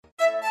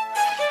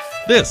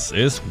This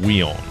is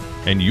WION,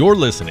 and you're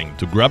listening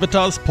to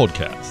Gravitas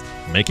podcast,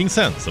 making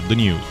sense of the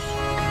news.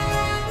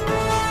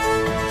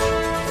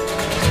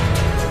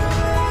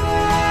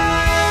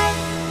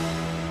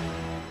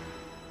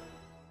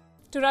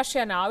 To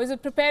Russia now. Is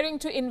it preparing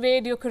to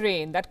invade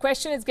Ukraine? That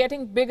question is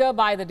getting bigger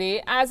by the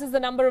day, as is the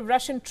number of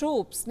Russian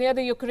troops near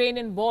the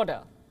Ukrainian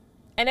border.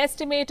 An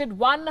estimated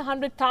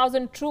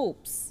 100,000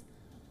 troops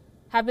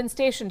have been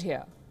stationed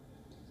here.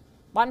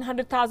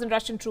 100,000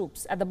 Russian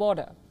troops at the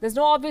border. There's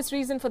no obvious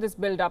reason for this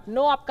build-up,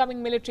 no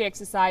upcoming military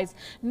exercise,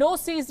 no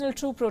seasonal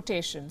troop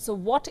rotation. So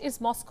what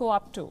is Moscow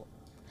up to?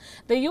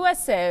 The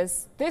US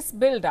says this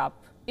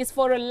build-up is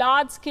for a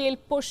large-scale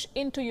push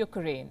into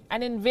Ukraine,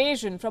 an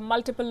invasion from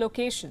multiple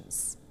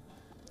locations.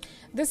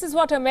 This is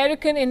what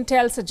American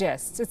intel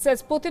suggests. It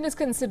says Putin is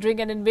considering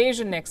an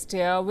invasion next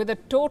year with a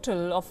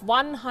total of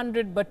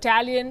 100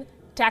 battalion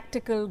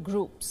tactical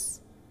groups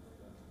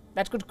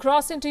that could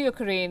cross into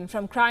Ukraine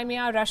from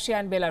Crimea, Russia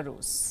and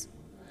Belarus.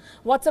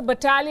 What's a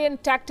battalion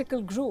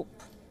tactical group?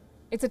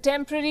 It's a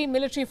temporary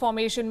military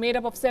formation made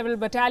up of several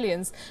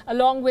battalions,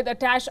 along with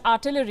attached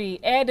artillery,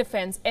 air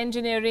defense,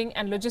 engineering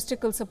and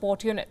logistical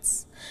support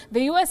units.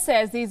 The US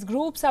says these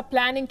groups are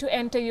planning to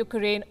enter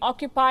Ukraine,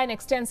 occupy an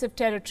extensive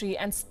territory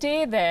and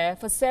stay there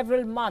for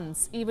several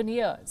months, even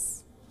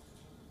years.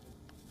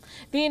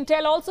 The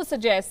intel also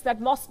suggests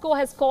that Moscow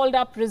has called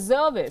up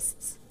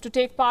reservists to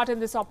take part in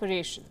this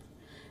operation.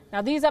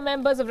 Now, these are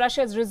members of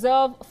Russia's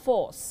reserve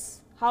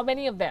force. How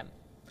many of them?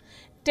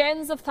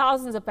 Tens of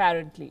thousands,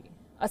 apparently.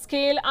 A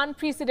scale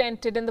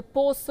unprecedented in the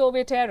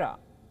post-Soviet era.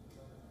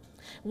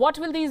 What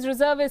will these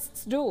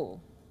reservists do?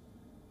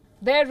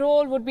 Their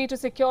role would be to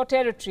secure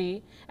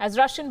territory as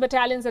Russian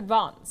battalions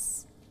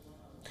advance.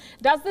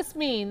 Does this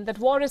mean that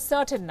war is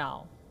certain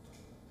now?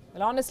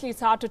 Well, honestly, it's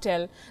hard to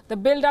tell. The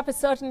build-up is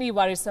certainly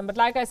worrisome, but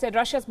like I said,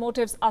 Russia's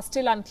motives are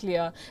still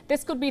unclear.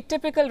 This could be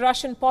typical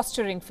Russian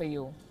posturing for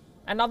you,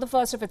 and not the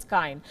first of its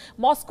kind.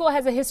 Moscow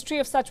has a history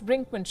of such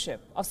brinkmanship,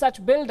 of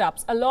such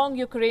build-ups along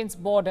Ukraine's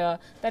border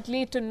that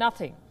lead to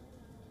nothing.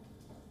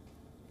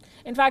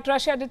 In fact,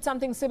 Russia did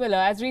something similar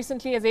as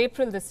recently as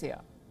April this year.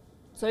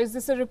 So is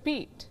this a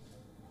repeat?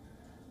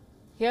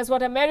 Here's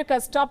what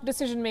America's top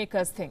decision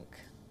makers think.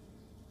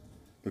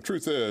 The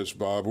truth is,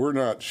 Bob, we're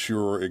not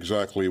sure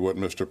exactly what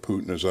Mr.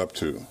 Putin is up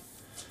to.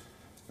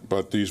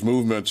 But these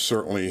movements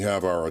certainly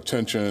have our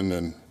attention,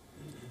 and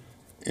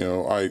you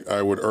know,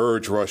 I would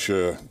urge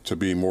Russia to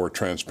be more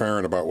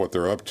transparent about what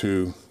they're up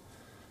to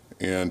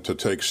and to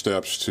take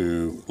steps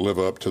to live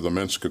up to the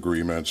Minsk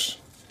agreements.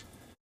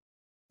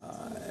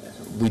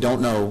 We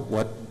don't know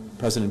what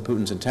President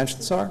Putin's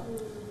intentions are,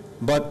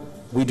 but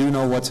we do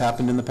know what's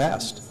happened in the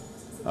past.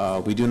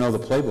 We do know the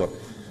playbook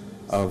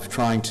of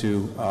trying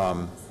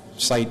to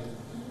cite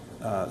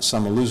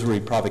some illusory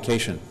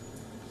provocation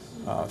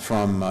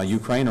from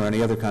Ukraine or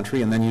any other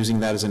country, and then using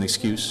that as an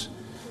excuse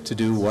to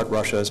do what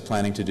Russia is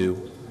planning to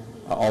do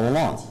all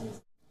along.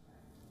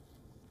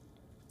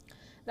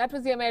 That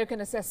was the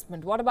American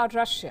assessment. What about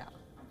Russia?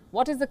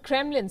 What is the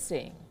Kremlin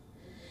saying?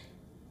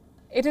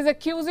 It is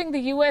accusing the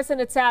US and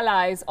its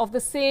allies of the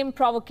same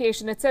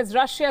provocation. It says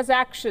Russia's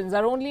actions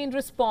are only in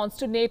response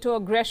to NATO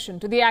aggression,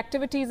 to the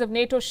activities of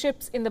NATO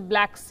ships in the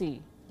Black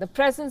Sea, the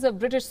presence of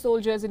British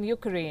soldiers in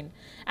Ukraine,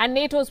 and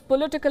NATO's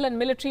political and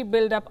military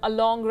buildup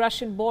along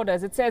Russian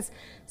borders. It says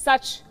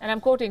such, and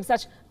I'm quoting,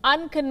 such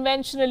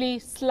unconventionally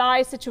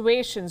sly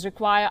situations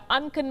require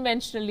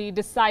unconventionally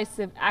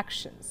decisive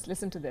actions.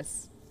 Listen to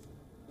this.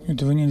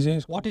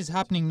 What is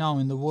happening now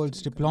in the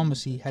world's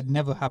diplomacy had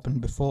never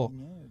happened before.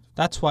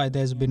 That's why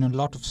there's been a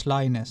lot of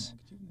slyness,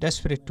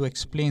 desperate to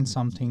explain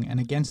something, and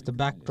against the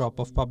backdrop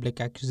of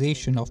public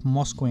accusation of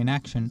Moscow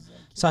inaction,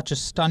 such a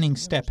stunning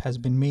step has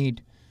been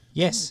made.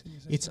 Yes,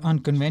 it's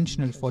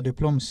unconventional for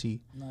diplomacy,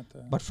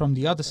 but from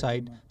the other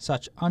side,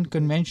 such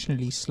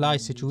unconventionally sly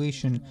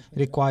situation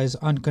requires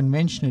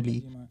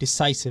unconventionally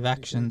decisive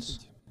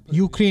actions.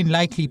 Ukraine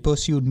likely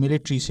pursued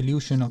military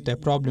solution of their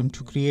problem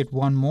to create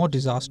one more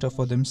disaster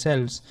for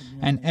themselves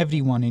and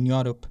everyone in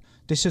Europe.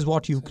 This is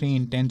what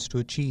Ukraine tends to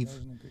achieve,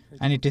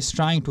 and it is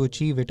trying to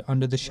achieve it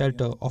under the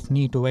shelter of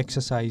NATO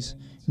exercise.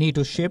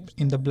 NATO ship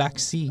in the Black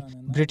Sea,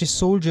 British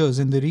soldiers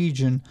in the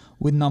region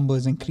with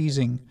numbers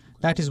increasing.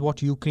 That is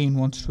what Ukraine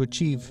wants to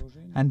achieve.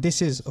 And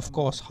this is, of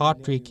course,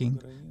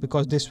 heartbreaking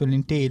because this will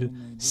entail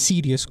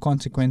serious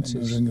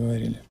consequences.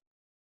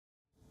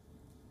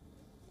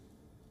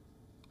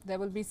 There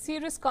will be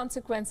serious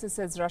consequences,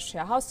 says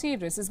Russia. How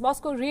serious? Is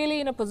Moscow really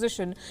in a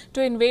position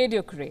to invade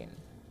Ukraine?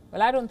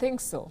 Well, I don't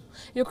think so.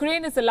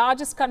 Ukraine is the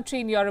largest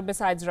country in Europe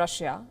besides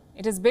Russia.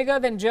 It is bigger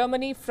than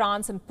Germany,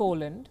 France and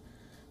Poland.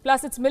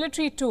 Plus, its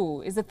military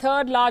too is the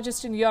third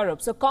largest in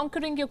Europe. So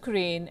conquering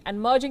Ukraine and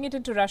merging it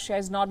into Russia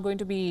is not going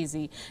to be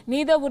easy.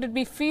 Neither would it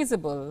be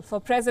feasible for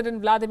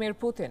President Vladimir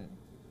Putin.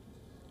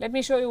 Let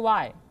me show you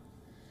why.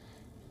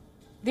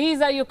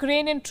 These are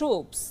Ukrainian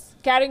troops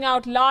carrying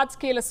out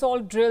large-scale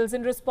assault drills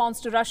in response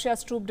to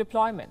Russia's troop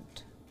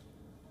deployment.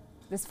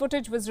 This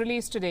footage was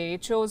released today.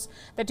 It shows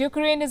that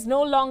Ukraine is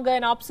no longer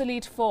an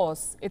obsolete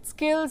force. Its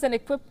skills and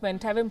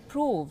equipment have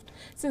improved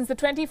since the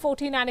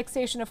 2014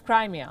 annexation of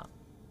Crimea.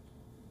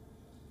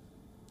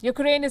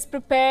 Ukraine is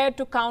prepared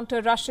to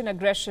counter Russian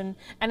aggression,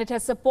 and it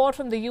has support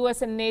from the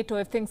US and NATO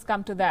if things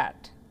come to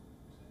that.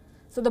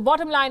 So the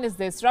bottom line is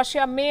this: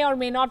 Russia may or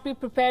may not be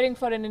preparing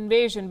for an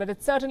invasion, but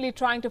it's certainly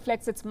trying to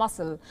flex its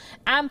muscle,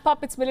 amp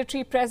up its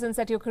military presence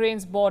at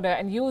Ukraine's border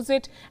and use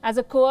it as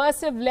a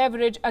coercive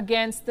leverage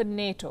against the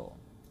NATO.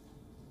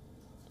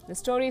 The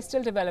story is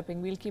still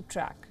developing. We'll keep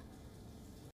track.